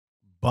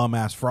bum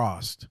ass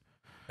Frost.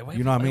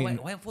 You know what I mean?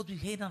 Why would you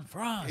hate on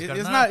Frost?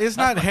 It's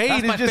not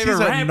hate. It's just he's a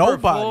rapper,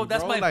 nobody. Fool.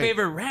 That's bro. my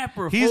favorite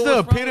rapper. He's fool. the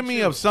What's wrong with epitome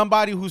you? of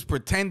somebody who's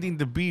pretending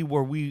to be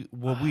what we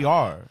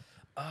are.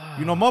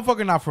 You know,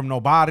 motherfucker not from no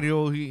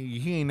barrio.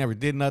 He ain't never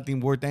did nothing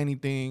worth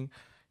anything.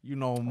 You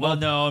know, well,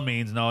 no, it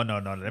means no.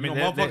 Let me,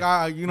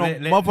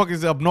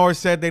 motherfuckers up north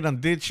said they done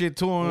did shit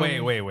to him.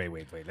 Wait.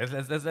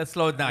 Let's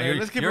slow it down. Yeah,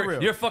 let's keep it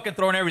real. You're fucking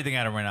throwing everything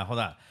at him right now. Hold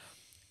on.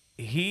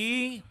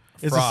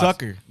 It's a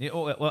sucker. Yeah,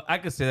 well, I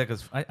could say that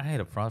because I hate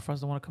a Frost.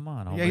 Frost don't want to come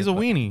on. Yeah, he's a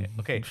weenie.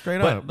 Okay, straight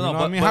up. You know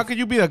what I mean? How could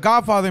you be a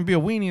Godfather and be a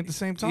weenie at the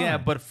same time? Yeah,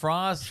 but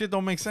Frost shit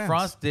don't make sense.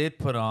 Frost did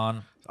put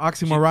on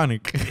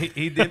oxymoronic.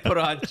 He did put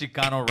on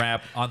Chicano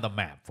rap on the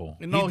map, fool.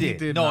 No, he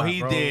did. No, not,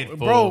 he bro. did, fool.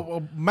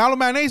 Bro, Malo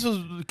Mayonnaise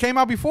came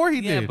out before he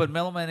did. Yeah, but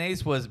Mellow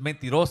Mayonnaise was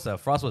Mentirosa.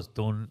 Frost was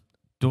dun.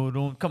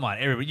 Come on,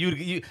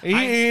 everybody.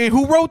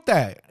 Who wrote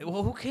that?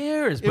 Well, who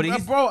cares? But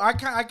bro, I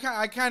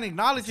can't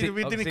acknowledge it if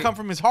it didn't come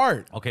from his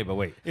heart. Okay, but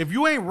wait. If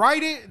you ain't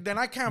write it, then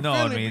I can't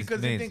feel it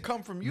because it didn't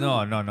come from you.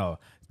 No.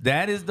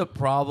 That is the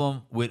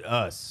problem with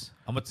us.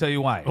 I'm gonna tell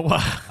you why.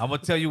 I'm gonna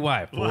tell you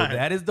why. Fool.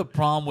 That is the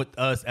problem with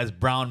us as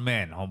brown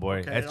men,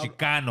 homeboy, as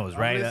Chicanos,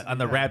 right, on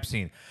the rap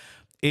scene.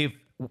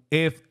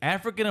 If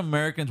African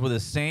Americans were the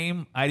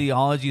same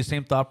ideology,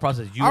 same thought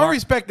process, I don't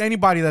respect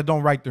anybody that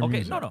don't write their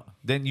music. No.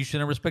 Then you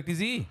shouldn't respect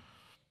Eazy-E.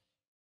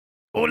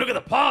 Oh, look at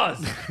the pause.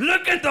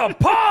 Look at the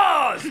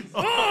pause.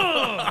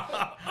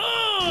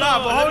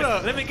 Nah, but hold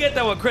up. Let me get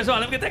that one, Chris. Let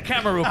me get that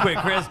camera real quick,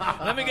 Chris.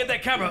 Let me get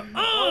that camera.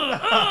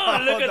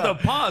 Look at the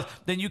pause.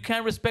 Then you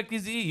can't respect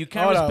Eazy-E. You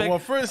can't respect. Well,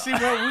 first, see,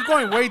 we're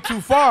going way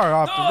too far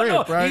off the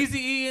rip, right?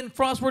 Eazy-E and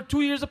Frost were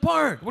 2 years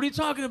apart. What are you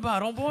talking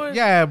about, homeboy?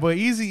 Yeah, but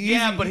Eazy.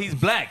 Yeah, but he's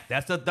black.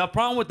 That's the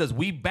problem with us.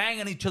 We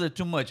bang on each other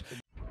too much.